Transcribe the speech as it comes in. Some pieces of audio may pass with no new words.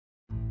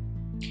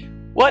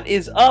What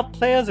is up,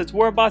 players? It's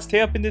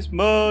WarbossTae up in this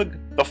mug,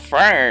 the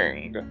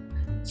Fang.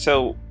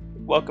 So,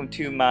 welcome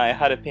to my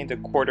How to Paint a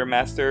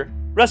Quartermaster,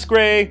 Russ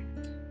Grey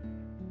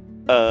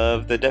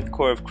of the Death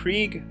Korps of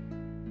Krieg,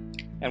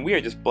 and we are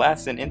just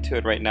blasting into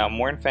it right now.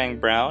 Mournfang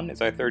Brown is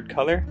our third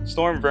color.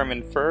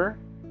 Stormvermin Fur.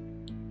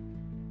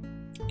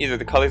 These are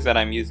the colors that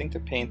I'm using to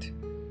paint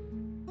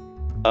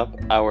up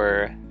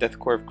our Death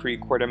Korps of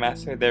Krieg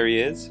Quartermaster. There he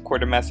is,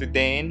 Quartermaster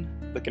Dane,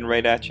 looking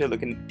right at you,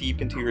 looking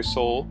deep into your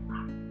soul.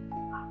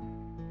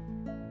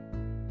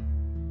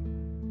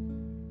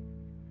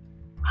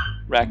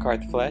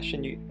 Rackhearth flesh,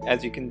 and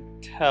as you can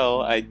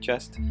tell, I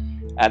just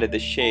added the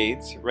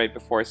shades right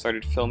before I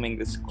started filming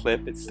this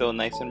clip. It's still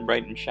nice and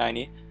bright and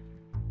shiny.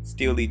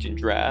 Steel Legion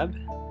Drab.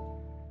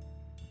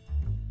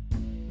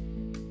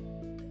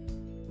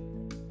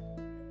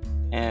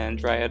 And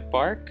Dryad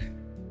Bark.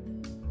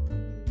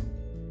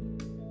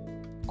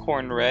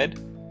 Khorne Red.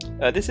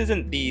 This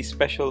isn't the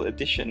special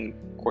edition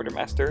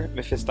Quartermaster,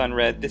 Mephiston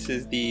Red. This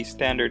is the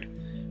standard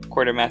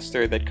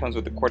Quartermaster that comes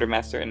with the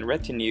Quartermaster and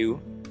Retinue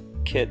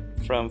kit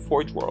from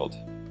Forge World.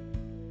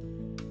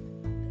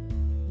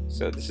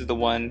 So this is the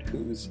one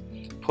who's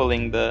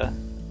pulling the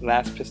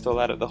last pistol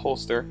out of the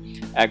holster.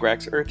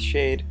 Agrax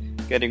Earthshade,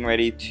 getting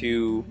ready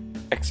to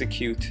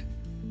execute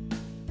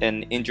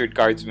an injured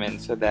guardsman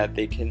so that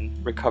they can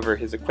recover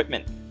his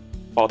equipment,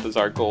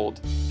 Balthazar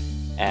Gold,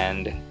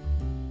 and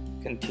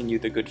continue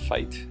the good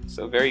fight.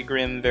 So very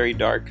grim, very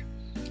dark.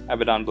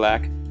 Abaddon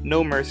Black,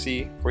 no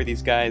mercy for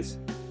these guys,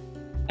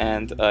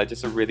 and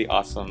just a really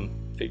awesome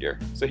figure.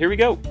 So here we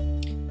go.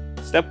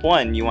 Step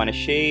 1, you want to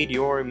shade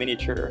your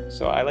miniature.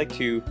 So I like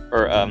to,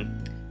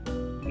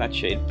 not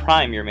shade,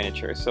 prime your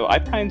miniature. So I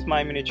primed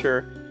my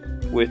miniature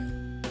with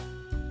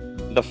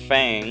the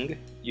Fang.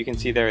 You can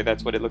see there,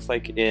 that's what it looks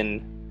like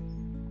in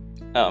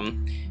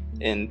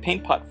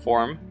paint pot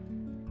form.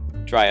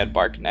 Dryad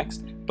Bark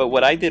next. But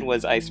what I did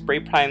was I spray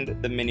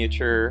primed the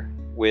miniature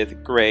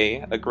with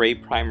gray, a gray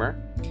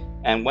primer.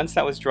 And once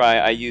that was dry,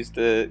 I used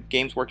the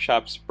Games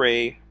Workshop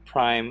spray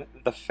prime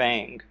the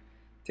Fang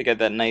to get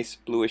that nice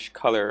bluish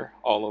color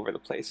all over the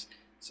place.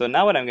 So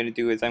now what I'm going to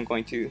do is I'm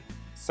going to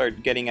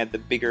start getting at the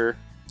bigger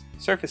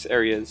surface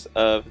areas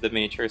of the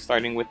miniature,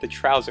 starting with the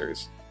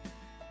trousers.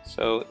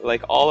 So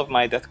like all of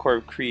my Death Korps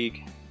of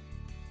Krieg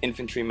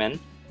infantrymen,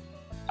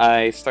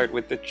 I start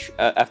with the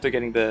after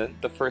getting the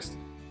first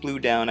blue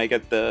down, I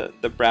get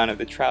the brown of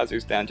the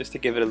trousers down just to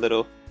give it a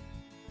little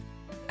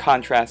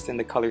contrast in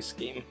the color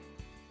scheme.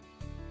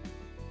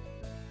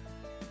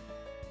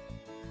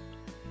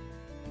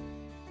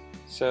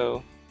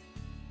 So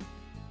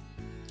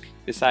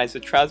besides the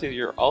trousers,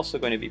 you're also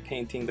going to be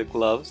painting the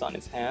gloves on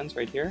his hands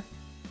right here.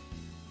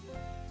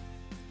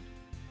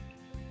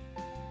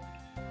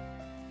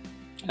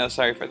 Oh,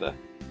 sorry for the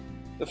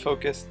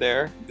focus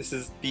there. This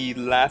is the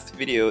last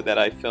video that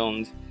I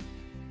filmed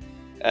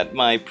at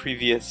my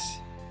previous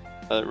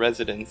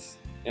residence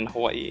in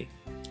Hawaii.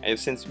 I have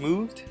since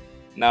moved.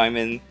 Now I'm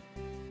in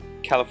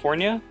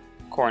California,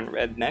 Khorne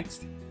Red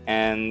next,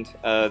 and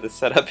the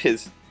setup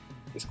is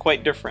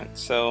quite different.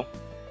 So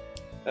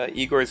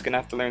Igor is gonna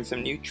have to learn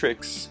some new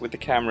tricks with the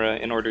camera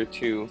in order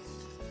to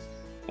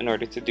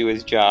do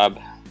his job.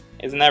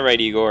 Isn't that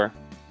right, Igor?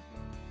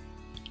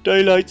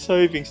 Daylight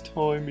savings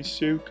time is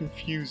so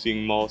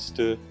confusing,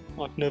 Master.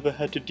 I've never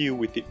had to deal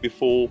with it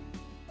before.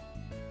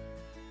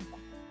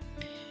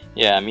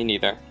 Yeah, me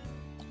neither.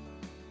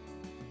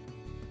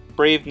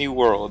 Brave new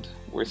world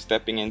we're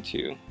stepping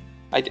into.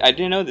 I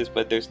didn't know this,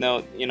 but there's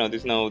no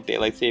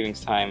daylight savings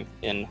time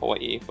in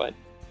Hawaii, but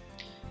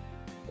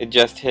it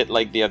just hit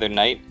like the other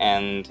night,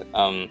 and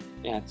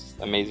yeah, it's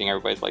amazing.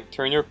 Everybody's like,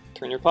 turn your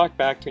clock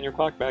back,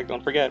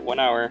 don't forget, 1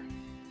 hour.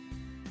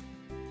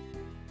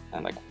 And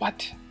I'm like,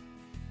 what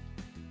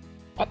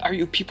are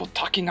you people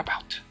talking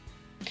about?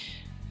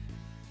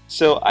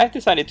 So I've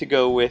decided to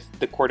go with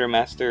the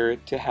Quartermaster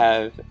to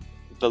have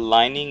the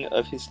lining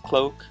of his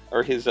cloak,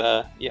 or his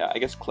yeah, I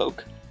guess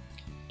cloak,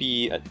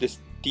 be this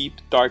deep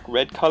dark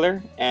red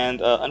color.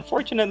 And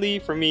unfortunately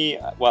for me,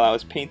 while I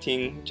was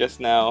painting just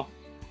now,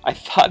 I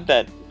thought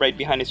that right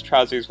behind his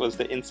trousers was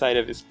the inside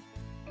of his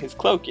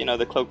cloak, you know,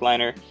 the cloak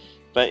liner,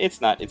 but it's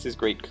not. It's his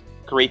great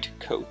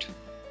coat.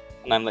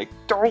 And I'm like,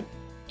 don't.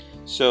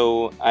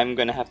 So I'm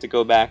gonna have to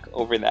go back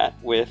over that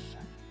with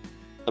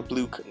a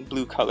blue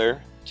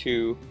color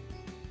to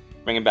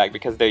bring it back,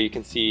 because there you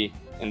can see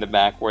in the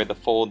back where the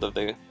fold of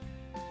the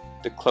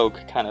cloak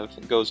kind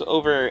of goes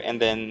over, and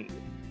then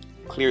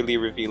clearly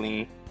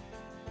revealing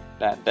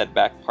that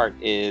back part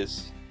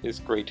is his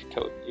great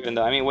coat. Even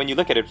though, I mean, when you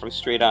look at it from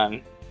straight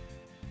on,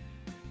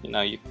 you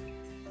know,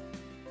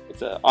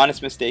 it's an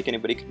honest mistake,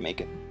 anybody could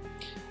make it.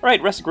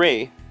 Alright, Russ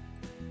Grey.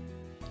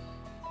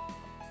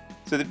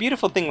 So the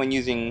beautiful thing when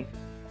using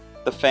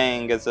the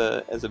Fang as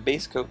a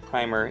base coat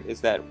primer is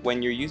that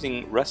when you're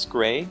using Russ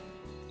Grey,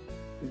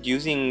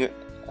 using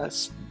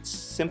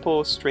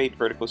simple straight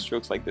vertical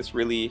strokes like this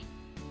really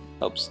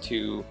helps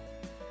to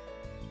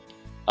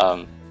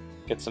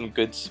get some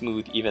good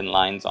smooth even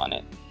lines on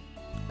it.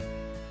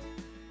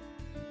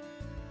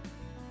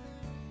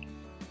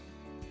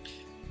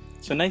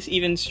 So nice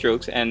even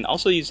strokes, and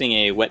also using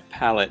a wet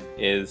palette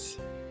is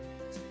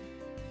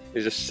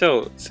just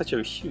such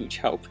a huge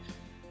help.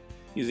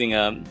 Using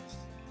a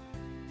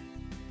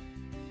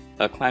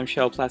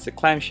plastic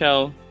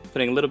clamshell,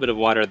 putting a little bit of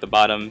water at the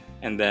bottom,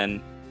 and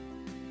then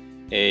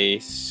a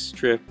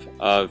strip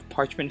of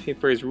parchment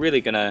paper is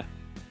really gonna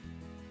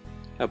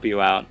help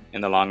you out in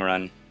the long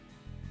run.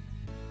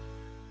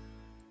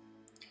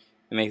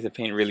 It makes the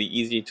paint really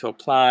easy to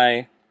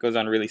apply, goes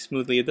on really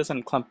smoothly. It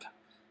doesn't clump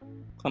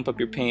up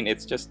your paint,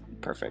 it's just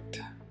perfect.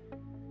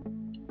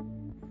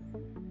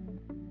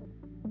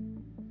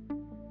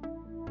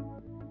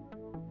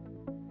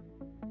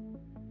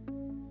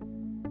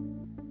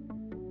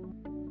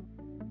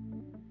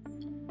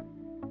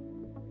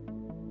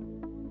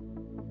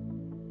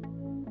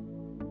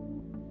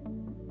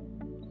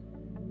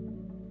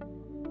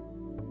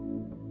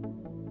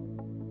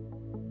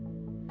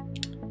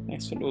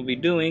 Next, what we'll be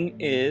doing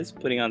is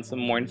putting on some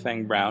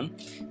Mournfang Brown,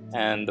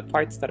 and the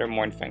parts that are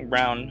Mournfang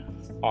Brown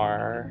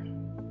are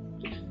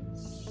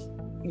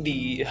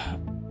the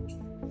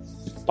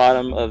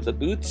bottom of the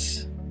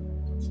boots,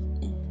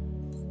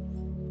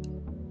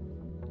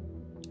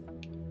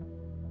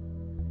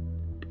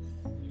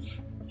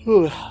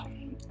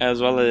 as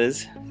well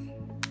as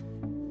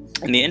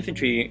in the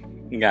infantry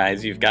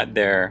guys, you've got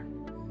their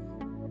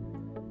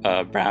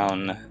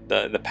brown,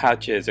 the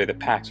pouches or the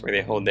packs where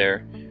they hold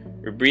their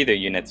rebreather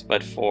units.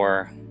 But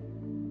for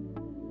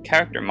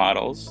character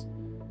models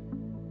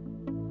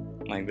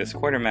like this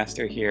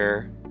Quartermaster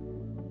here,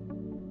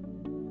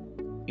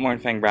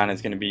 Mournfang Brown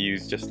is going to be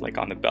used just like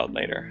on the belt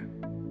later.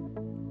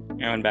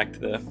 Going back to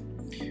the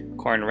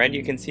Khorne Red,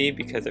 you can see,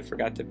 because I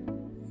forgot to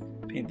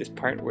paint this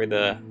part where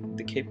the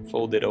cape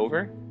folded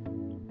over.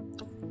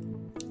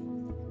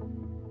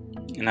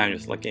 And I'm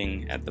just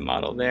looking at the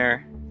model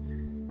there.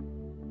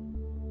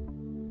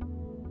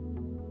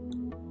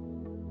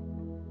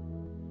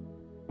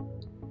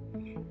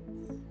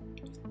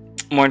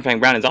 Mournfang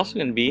Brown is also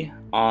going to be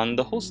on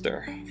the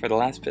holster for the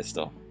last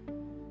pistol,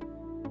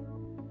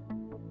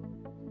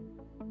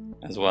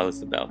 as well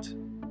as the belt.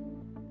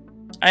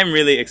 I'm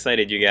really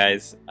excited, you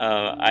guys.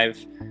 I'm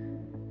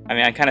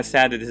kind of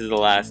sad that this is the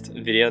last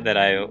video that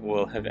I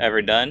will have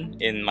ever done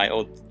in my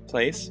old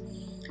place,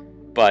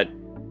 but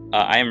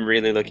I am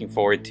really looking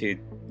forward to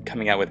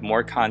coming out with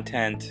more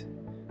content,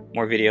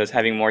 more videos,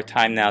 having more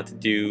time now to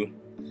do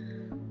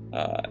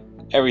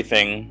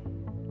everything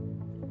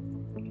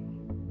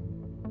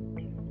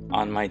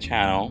on my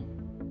channel.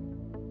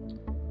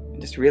 I'm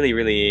just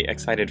really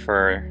excited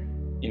for,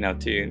 you know,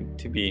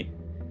 to be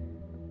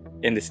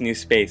in this new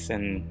space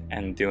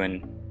and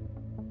doing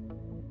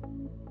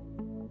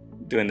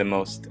the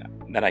most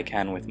that I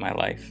can with my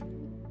life.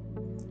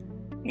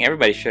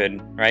 Everybody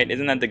should, right?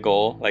 Isn't that the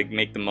goal? Like,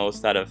 make the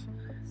most out of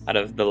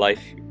the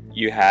life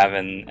you have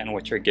and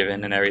what you're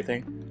given and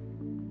everything.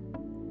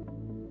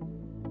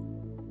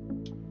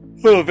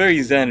 Oh,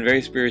 very zen,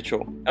 very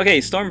spiritual. Okay,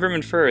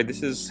 Stormvermin Fur.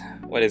 This is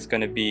what is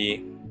going to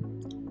be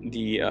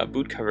the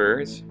boot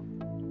covers,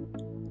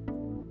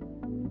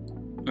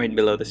 right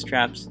below the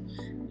straps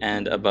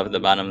and above the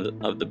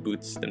bottom of the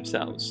boots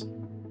themselves.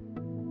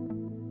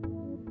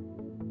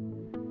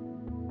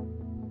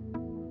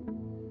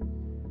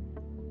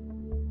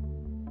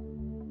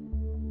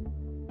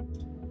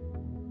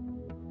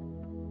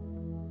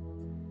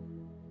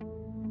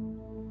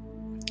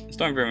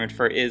 Stormvermin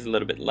Fur is a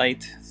little bit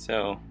light,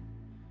 so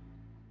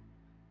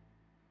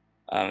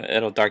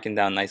it'll darken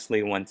down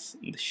nicely once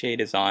the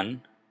shade is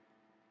on.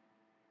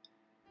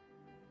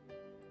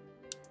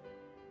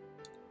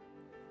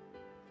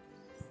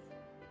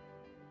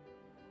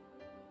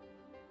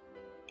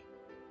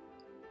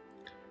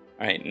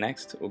 Alright,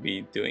 next we'll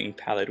be doing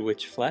Pallid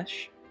Witch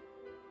Flesh.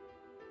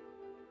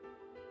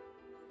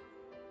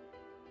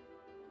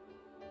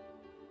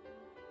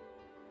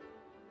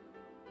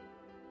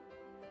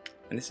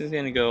 And this is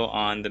going to go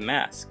on the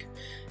mask.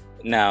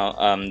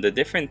 Now, the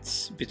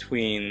difference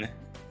between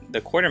the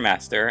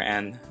Quartermaster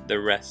and the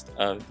rest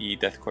of the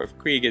Death Korps of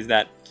Krieg is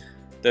that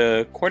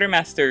the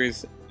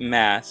Quartermaster's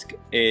mask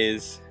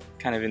is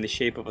kind of in the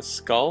shape of a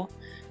skull,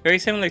 very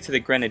similar to the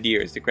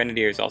Grenadiers. The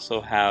Grenadiers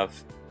also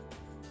have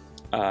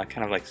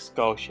kind of like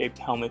skull-shaped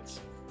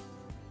helmets.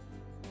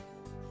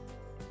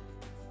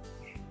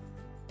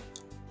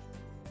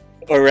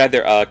 Or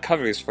rather,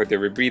 covers for the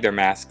rebreather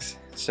masks.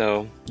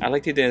 So I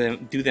like to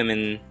do them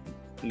in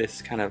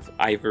this kind of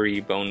ivory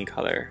bone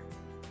color.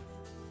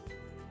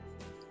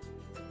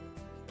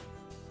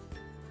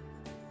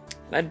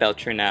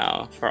 Leadbelcher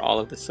now for all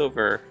of the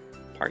silver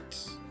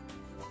parts.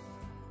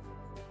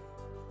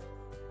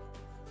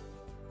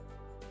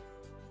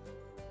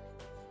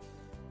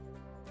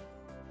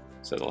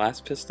 So the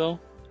last pistol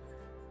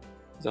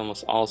is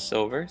almost all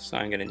silver, so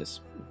I'm gonna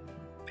just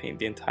paint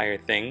the entire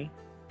thing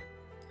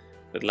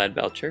with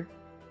Leadbelcher.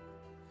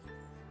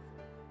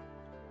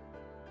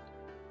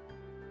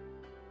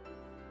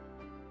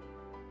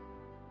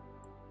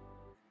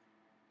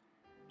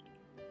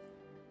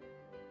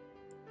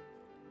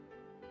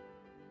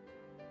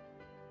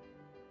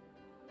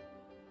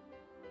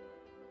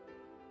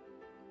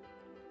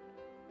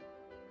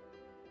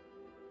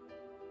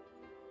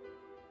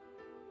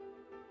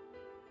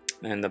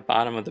 And the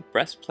bottom of the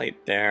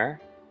breastplate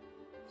there.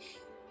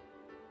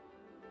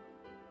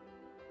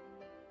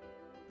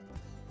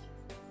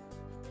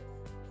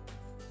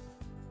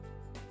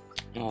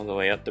 All the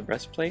way up the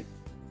breastplate.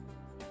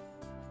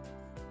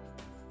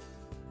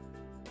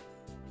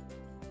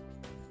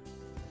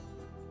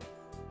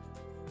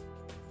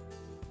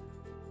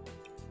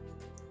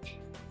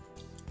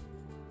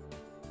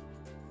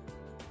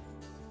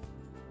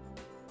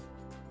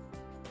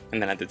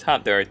 And then at the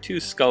top there are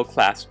two skull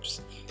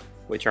clasps,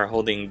 which are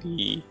holding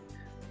the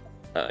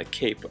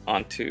cape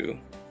onto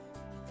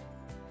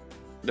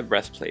the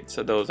breastplate.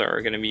 So those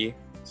are going to be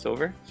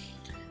silver.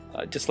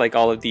 Just like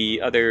all of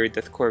the other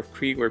Death Korps of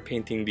Krieg, we're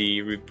painting the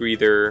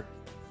rebreather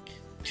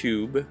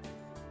tube,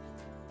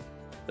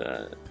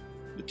 the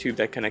tube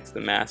that connects the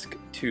mask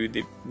to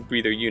the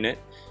breather unit,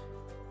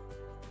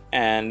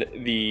 and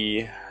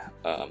the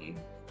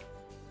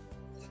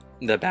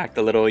back,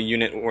 the little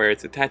unit where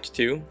it's attached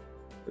to.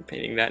 We're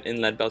painting that in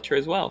Leadbelcher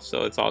as well,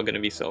 so it's all going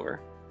to be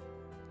silver.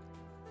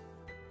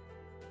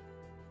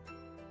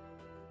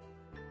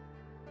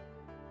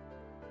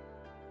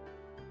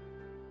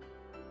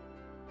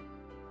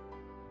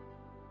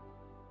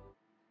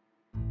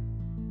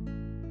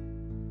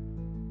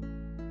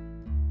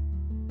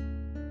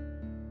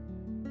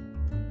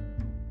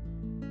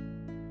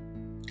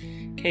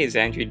 Okay,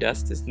 Zandri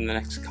Dust is the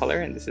next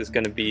color, and this is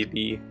going to be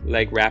the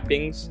leg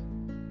wrappings.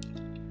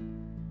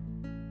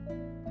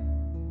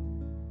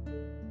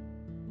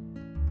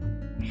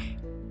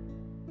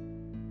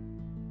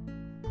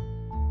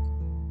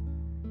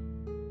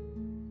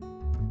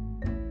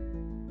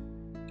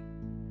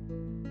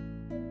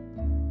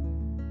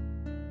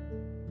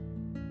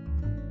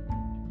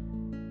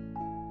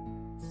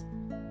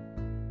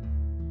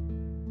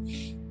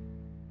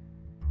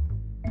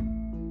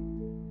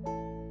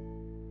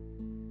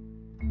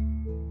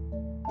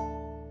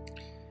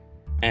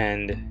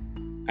 And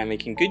I'm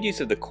making good use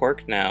of the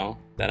cork now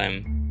that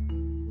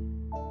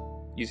I'm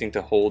using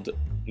to hold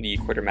the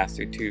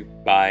Quartermaster tube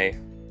by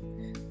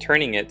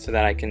turning it so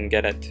that I can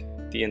get at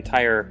the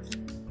entire,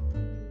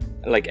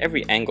 like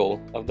every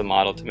angle of the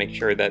model to make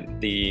sure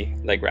that the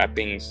leg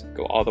wrappings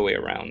go all the way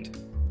around.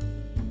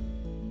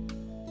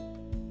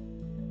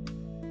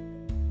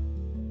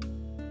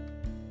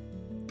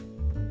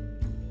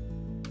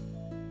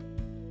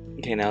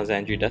 Okay, now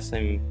Zandri Dust,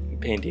 I'm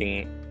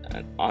painting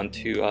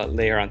onto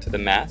layer onto the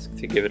mask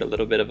to give it a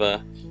little bit of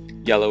a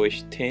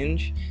yellowish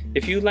tinge.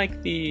 If you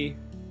like the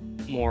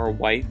more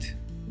white,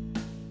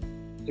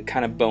 the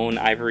kind of bone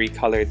ivory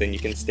color, then you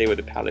can stay with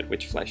the Pallid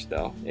Witch Flesh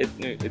though.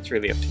 It's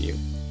really up to you.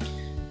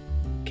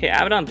 Okay,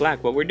 Abaddon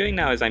Black, what we're doing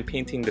now is I'm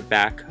painting the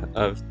back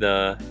of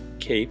the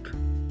cape.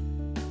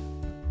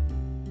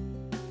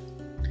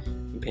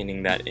 I'm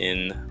painting that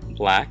in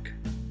black.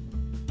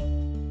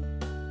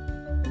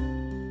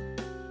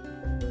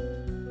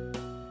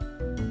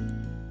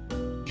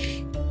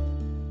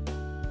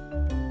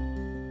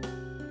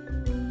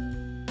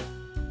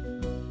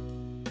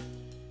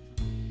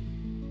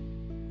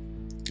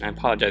 I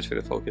apologize for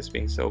the focus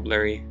being so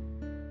blurry.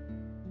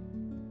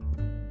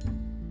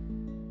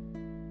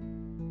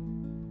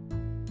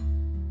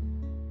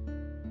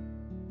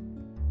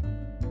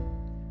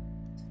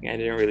 I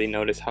didn't really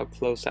notice how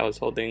close I was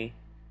holding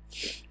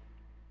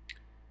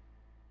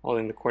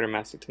the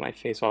Quartermaster to my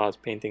face while I was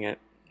painting it.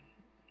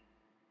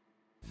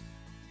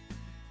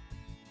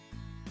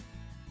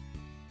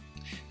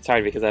 It's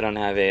hard because I don't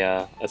have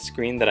a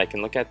screen that I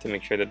can look at to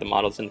make sure that the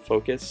model's in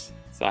focus,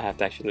 so I have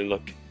to actually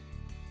look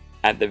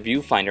at the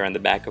viewfinder on the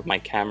back of my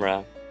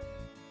camera,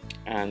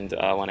 and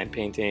when I'm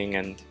painting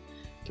and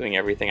doing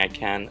everything I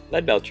can,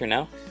 Leadbelcher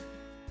now,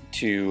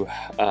 to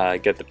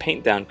get the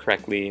paint down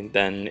correctly,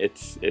 then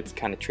it's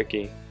kind of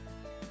tricky.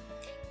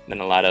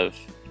 Then a lot of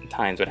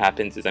times what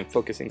happens is I'm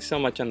focusing so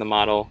much on the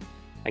model,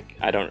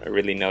 I don't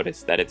really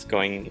notice that it's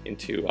going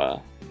into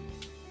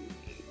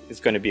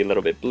it's going to be a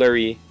little bit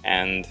blurry,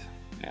 and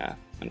yeah,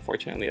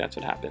 unfortunately that's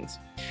what happens.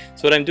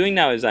 So what I'm doing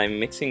now is I'm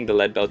mixing the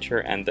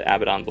Leadbelcher and the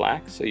Abaddon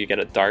Black, so you get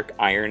a dark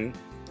iron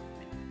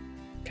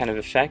kind of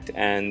effect,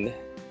 and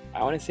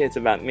I want to say it's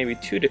about maybe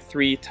 2 to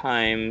 3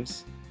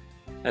 times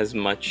as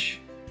much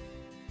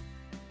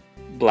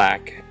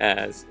black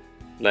as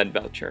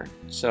Leadbelcher.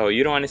 So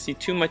you don't want to see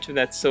too much of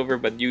that silver,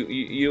 but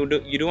you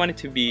do want it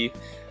to be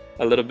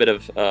a little bit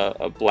of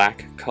a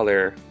black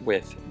color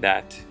with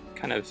that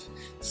kind of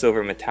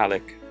silver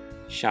metallic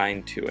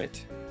shine to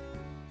it.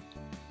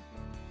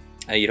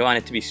 You don't want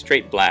it to be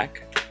straight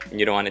black, and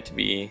you don't want it to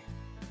be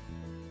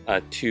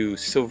too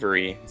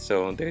silvery,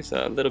 so there's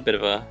a little bit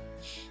of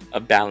a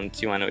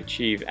balance you want to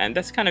achieve, and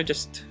that's kind of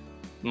just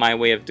my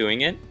way of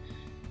doing it,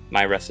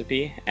 my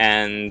recipe,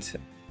 and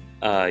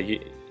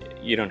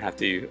you don't have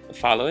to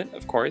follow it,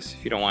 of course,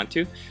 if you don't want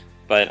to,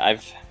 but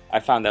I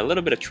found that a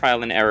little bit of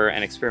trial and error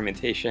and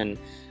experimentation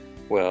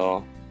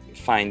will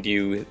find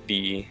you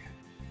the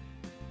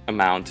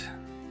amount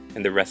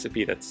and the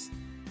recipe that's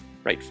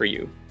right for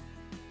you.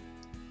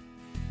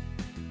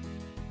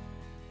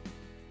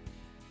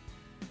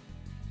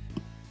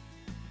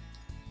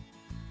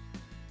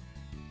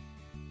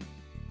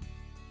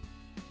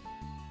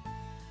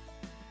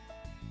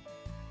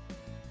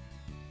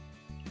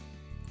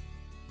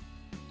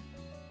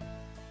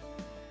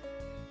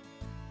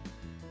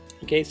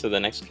 Okay, so the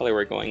next color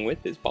we're going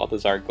with is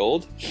Balthazar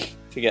Gold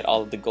to get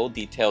all of the gold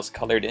details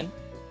colored in.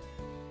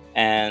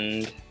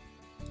 And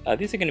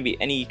these are going to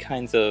be any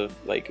kinds of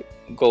like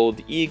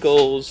gold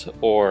eagles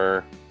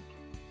or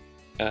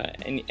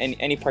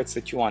any parts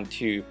that you want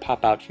to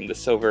pop out from the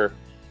silver.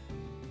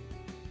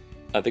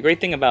 The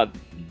great thing about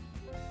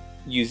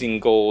using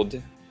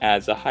gold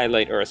as a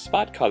highlight or a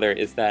spot color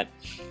is that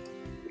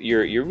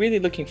you're really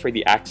looking for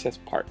the access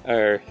part,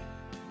 or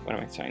what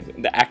am I saying?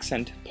 The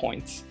accent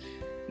points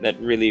that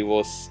really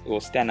will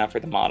stand out for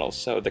the model.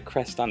 So the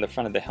crest on the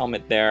front of the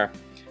helmet there,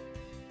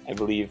 I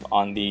believe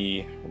on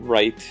the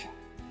right,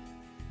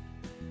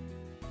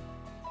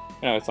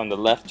 no, it's on the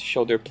left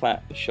shoulder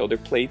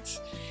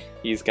plates.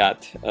 He's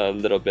got a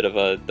little bit of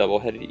a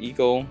double-headed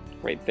eagle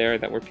right there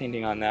that we're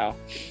painting on now.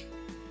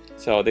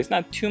 So there's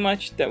not too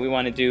much that we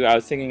want to do. I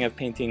was thinking of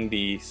painting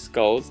the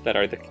skulls that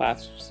are the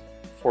clasps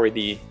for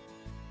the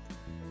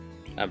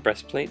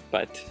breastplate,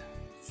 but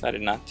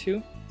decided not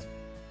to.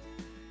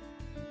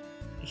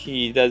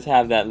 He does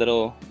have that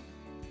little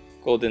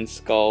golden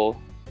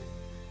skull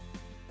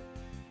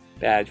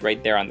badge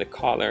right there on the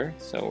collar,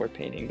 so we're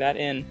painting that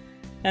in.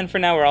 And for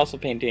now we're also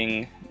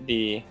painting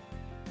the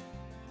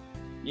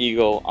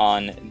eagle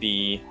on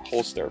the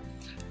holster.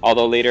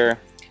 Although later,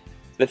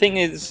 the thing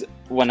is,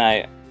 what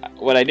I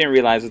didn't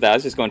realize was that I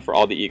was just going for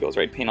all the eagles,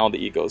 right? Paint all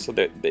the eagles. So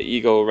the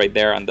eagle right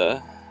there on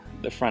the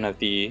front of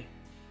the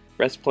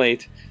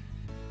breastplate.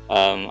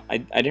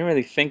 I didn't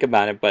really think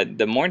about it, but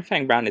the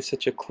Mournfang Brown is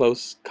such a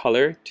close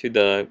color to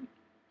the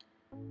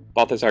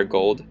Balthazar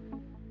Gold,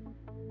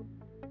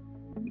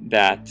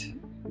 that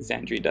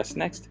Zandri Dust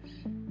next,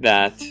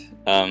 that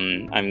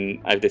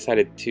I've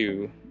decided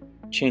to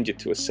change it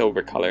to a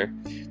silver color,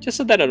 just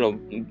so that it'll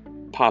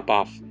pop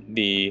off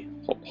the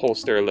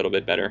holster a little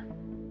bit better.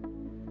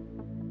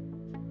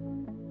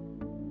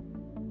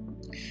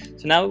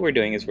 So now what we're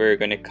doing is we're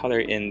going to color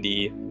in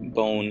the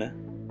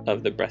bone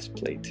of the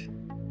breastplate.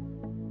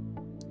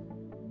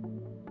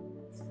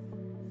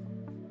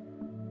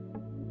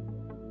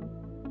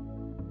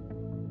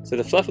 So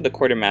the fluff of the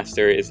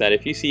Quartermaster is that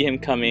if you see him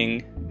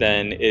coming,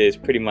 then it is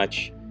pretty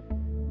much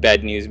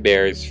bad news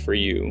bears for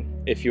you.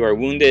 If you are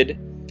wounded,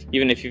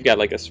 even if you've got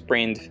like a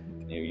sprained,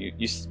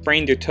 you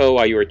sprained your toe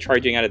while you were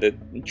charging out of the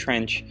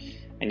trench,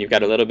 and you've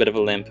got a little bit of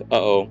a limp,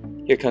 uh-oh,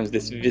 here comes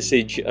this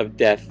visage of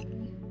death.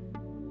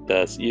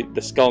 The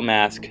skull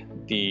mask,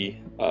 the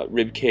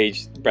rib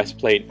cage,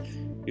 breastplate,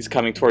 he's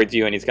coming towards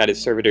you, and he's got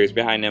his servitors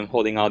behind him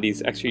holding all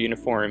these extra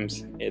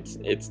uniforms.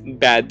 It's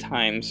bad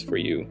times for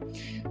you,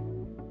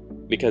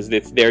 because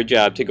it's their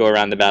job to go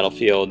around the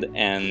battlefield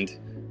and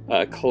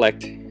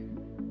collect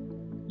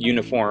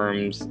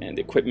uniforms and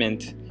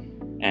equipment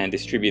and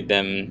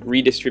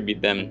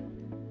redistribute them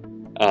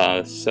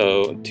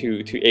so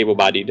to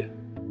able-bodied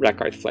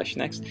Rakarth flesh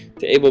next,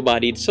 to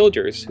able-bodied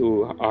soldiers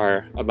who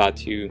are about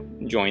to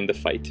join the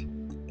fight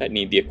that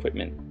need the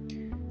equipment.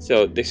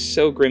 So they're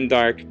so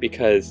grimdark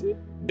because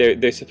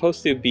they're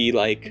supposed to be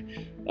like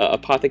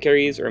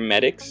apothecaries or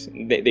medics.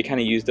 They kind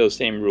of use those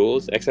same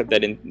rules, except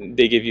that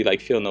they give you like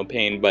feel no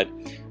pain, but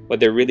what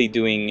they're really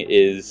doing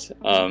is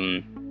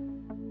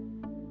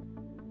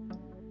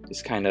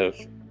just kind of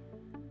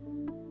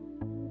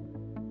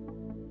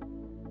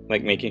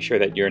like making sure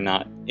that you're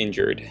not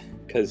injured,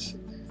 because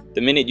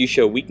the minute you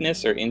show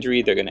weakness or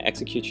injury, they're going to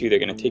execute you, they're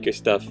going to take your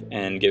stuff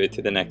and give it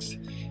to the next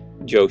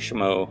Joe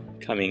Schmo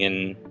coming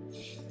in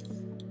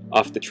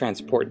off the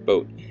transport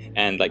boat,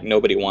 and like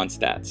nobody wants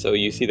that. So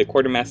you see the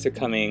Quartermaster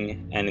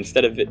coming, and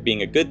instead of it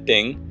being a good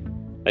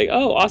thing, like,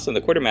 oh awesome,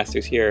 the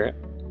Quartermaster's here,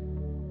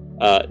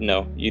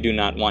 no, you do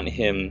not want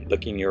him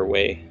looking your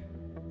way,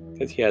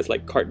 because he has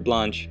like carte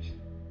blanche,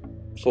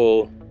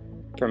 full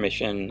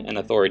permission and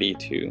authority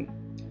to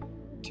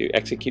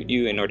execute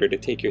you in order to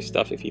take your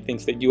stuff if he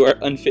thinks that you are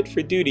unfit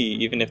for duty,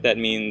 even if that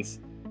means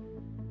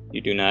you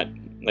do not,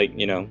 like,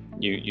 you know,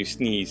 you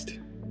sneezed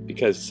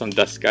because some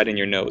dust got in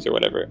your nose or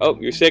whatever. Oh,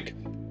 you're sick?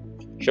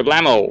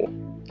 Shablamo!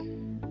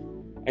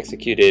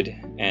 Executed,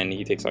 and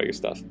he takes all your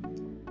stuff.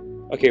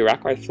 Okay,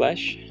 Rakarth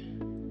flesh.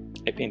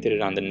 I painted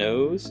it on the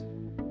nose,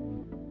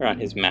 or on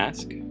his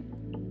mask.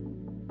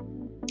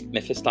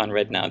 Mephiston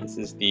Red now. This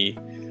is the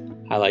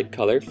highlight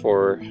color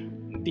for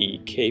the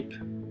cape.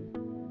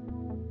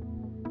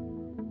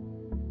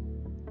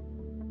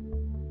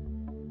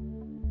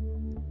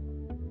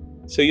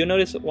 So you'll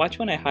notice, watch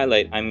when I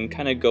highlight, I'm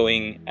kind of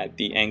going at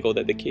the angle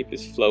that the cape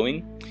is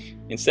flowing.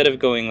 Instead of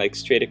going like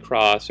straight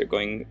across or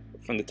going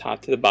from the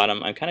top to the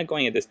bottom, I'm kind of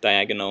going at this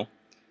diagonal,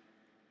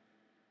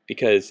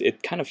 because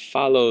it kind of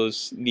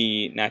follows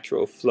the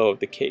natural flow of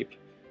the cape,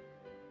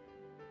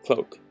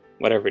 cloak,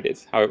 whatever it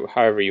is,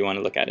 however you want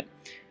to look at it.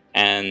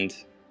 And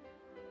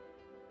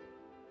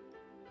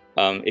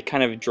it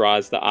kind of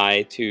draws the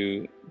eye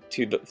to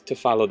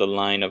follow the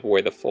line of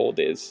where the fold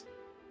is.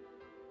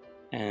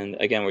 And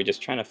again, we're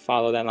just trying to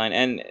follow that line,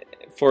 and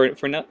for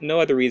no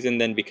other reason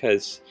than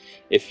because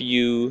if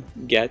you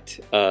get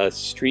a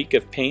streak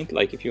of paint,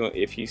 like if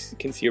you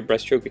can see your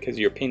brushstroke because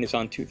your paint is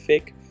on too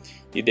thick,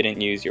 you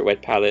didn't use your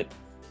wet palette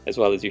as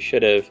well as you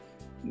should have,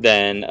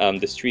 then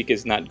the streak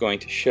is not going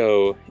to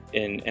show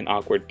in an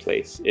awkward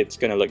place. It's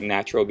going to look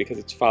natural because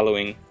it's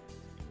following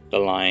the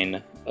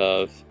line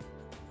of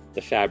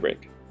the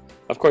fabric.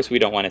 Of course, we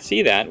don't want to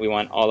see that. We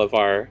want all of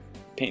our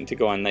paint to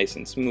go on nice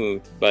and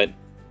smooth, but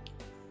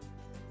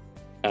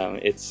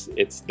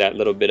it's that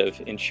little bit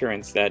of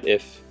insurance that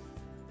if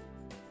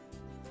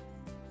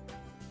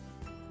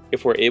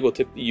we're able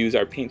to use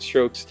our paint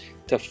strokes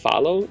to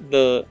follow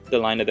the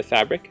line of the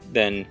fabric,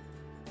 then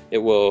it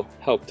will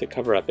help to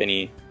cover up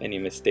any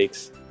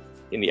mistakes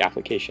in the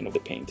application of the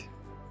paint.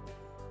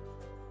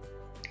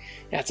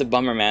 Yeah, it's a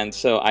bummer, man.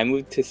 So I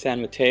moved to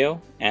San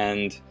Mateo,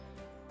 and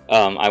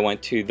I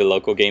went to the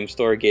local game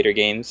store, Gator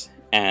Games,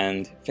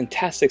 and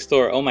fantastic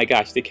store. Oh my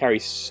gosh, they carry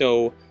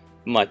so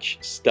much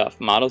stuff,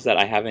 models that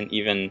I haven't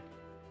even,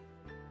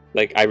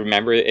 like, I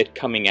remember it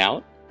coming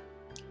out,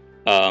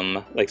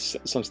 like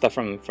some stuff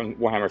from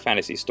Warhammer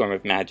Fantasy, Storm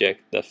of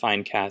Magic, the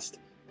Finecast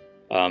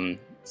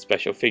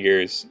special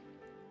figures,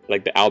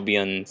 like the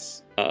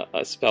Albion's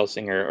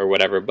Spellsinger or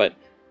whatever. But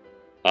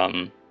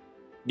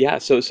yeah,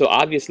 so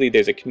obviously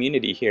there's a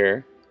community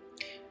here,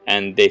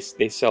 and they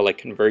sell like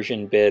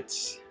conversion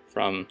bits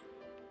from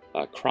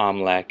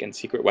Cromlech and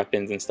secret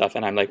weapons and stuff,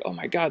 and I'm like, oh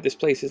my god, this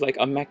place is like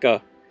a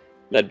mecca.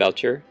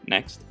 Leadbelcher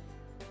next,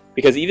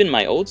 because even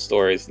my old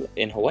stores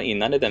in Hawaii,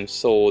 none of them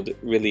sold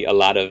really a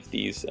lot of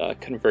these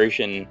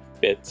conversion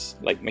bits,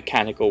 like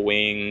mechanical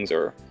wings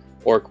or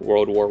Orc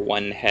World War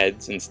I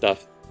heads and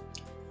stuff.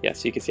 Yeah,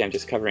 so you can see I'm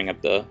just covering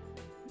up the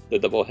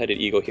double-headed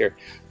eagle here.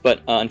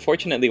 But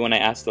unfortunately, when I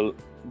asked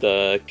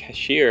the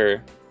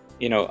cashier,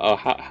 you know,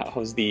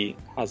 how's the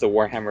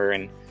Warhammer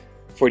and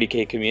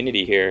 40k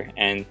community here,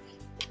 and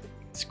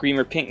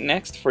Screamer Pink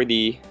next for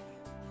the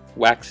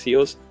wax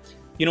seals.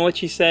 You know what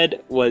she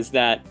said was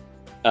that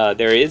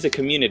there is a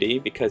community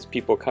because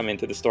people come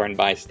into the store and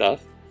buy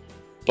stuff,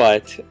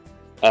 but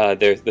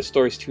the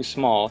store is too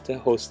small to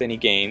host any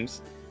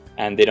games,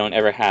 and they don't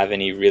ever have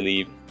any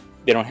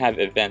they don't have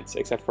events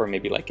except for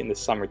maybe like in the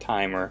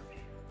summertime or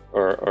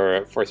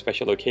for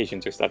special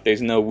occasions or stuff.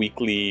 There's no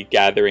weekly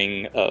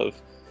gathering of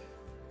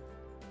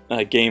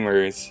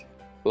gamers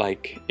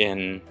like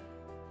in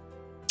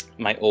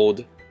my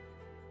old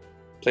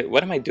place.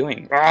 What am I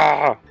doing?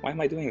 Why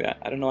am I doing that?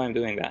 I don't know why I'm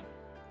doing that.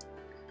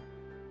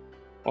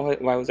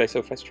 Why was I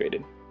so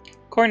frustrated?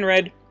 Khorne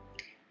Red,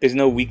 there's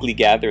no weekly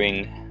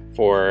gathering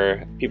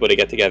for people to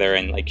get together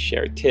and like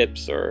share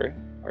tips or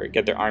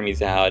get their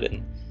armies out,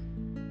 and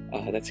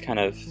that's kind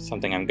of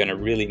something I'm gonna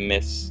really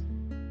miss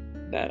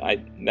that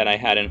I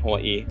had in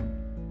Hawaii.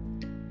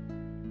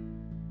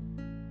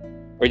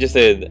 Or just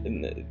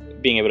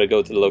being able to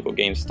go to the local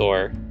game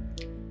store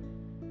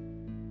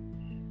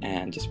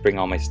and just bring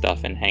all my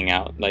stuff and hang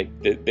out. Like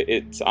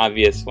it's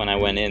obvious when I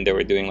went in, they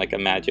were doing like a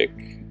Magic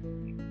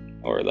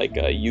or like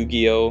a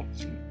Yu-Gi-Oh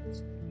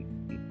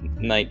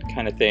night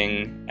kind of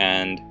thing,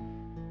 and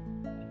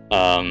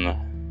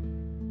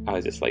I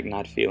was just like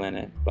not feeling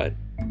it, but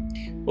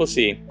we'll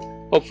see.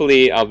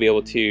 Hopefully I'll be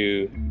able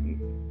to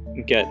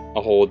get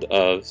a hold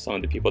of some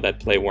of the people that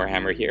play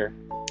Warhammer here.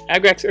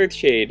 Agrax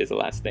Earthshade is the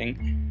last thing,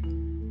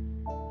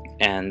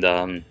 and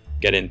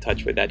get in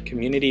touch with that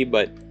community.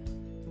 But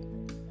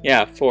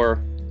yeah,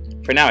 for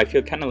now I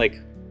feel kind of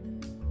like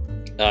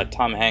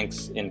Tom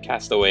Hanks in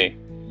Castaway.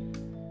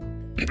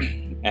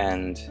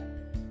 And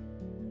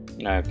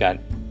you know, I've got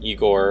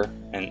Igor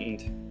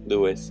and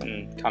Lewis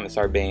and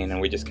Commissar Bane, and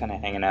we're just kind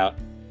of hanging out,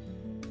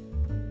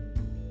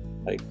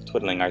 like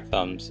twiddling our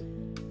thumbs.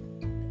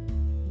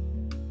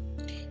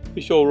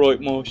 It's alright,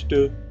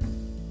 Master.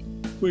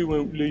 We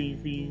won't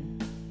leave you.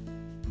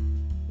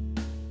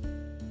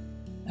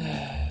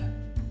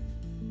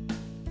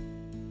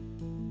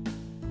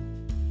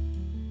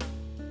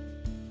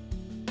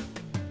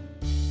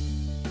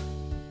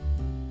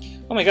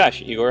 Oh my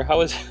gosh, Igor, how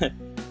was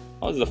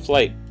the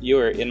flight? You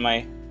were in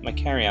my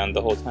carry-on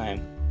the whole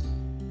time.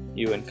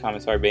 You and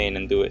Commissar Bane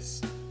and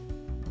Lewis.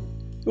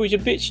 It was a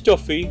bit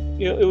stuffy.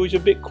 Yeah, it was a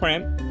bit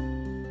cramped.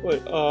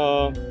 But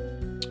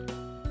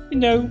you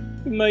know,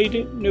 we made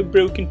it. No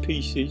broken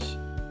pieces.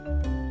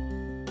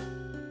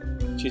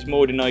 Which is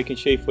more than I can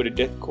say for the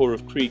Death Corps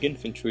of Krieg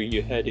infantry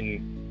you had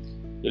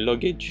in your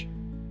luggage.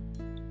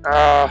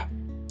 Alright,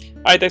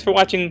 thanks for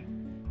watching.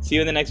 See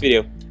you in the next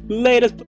video. Later.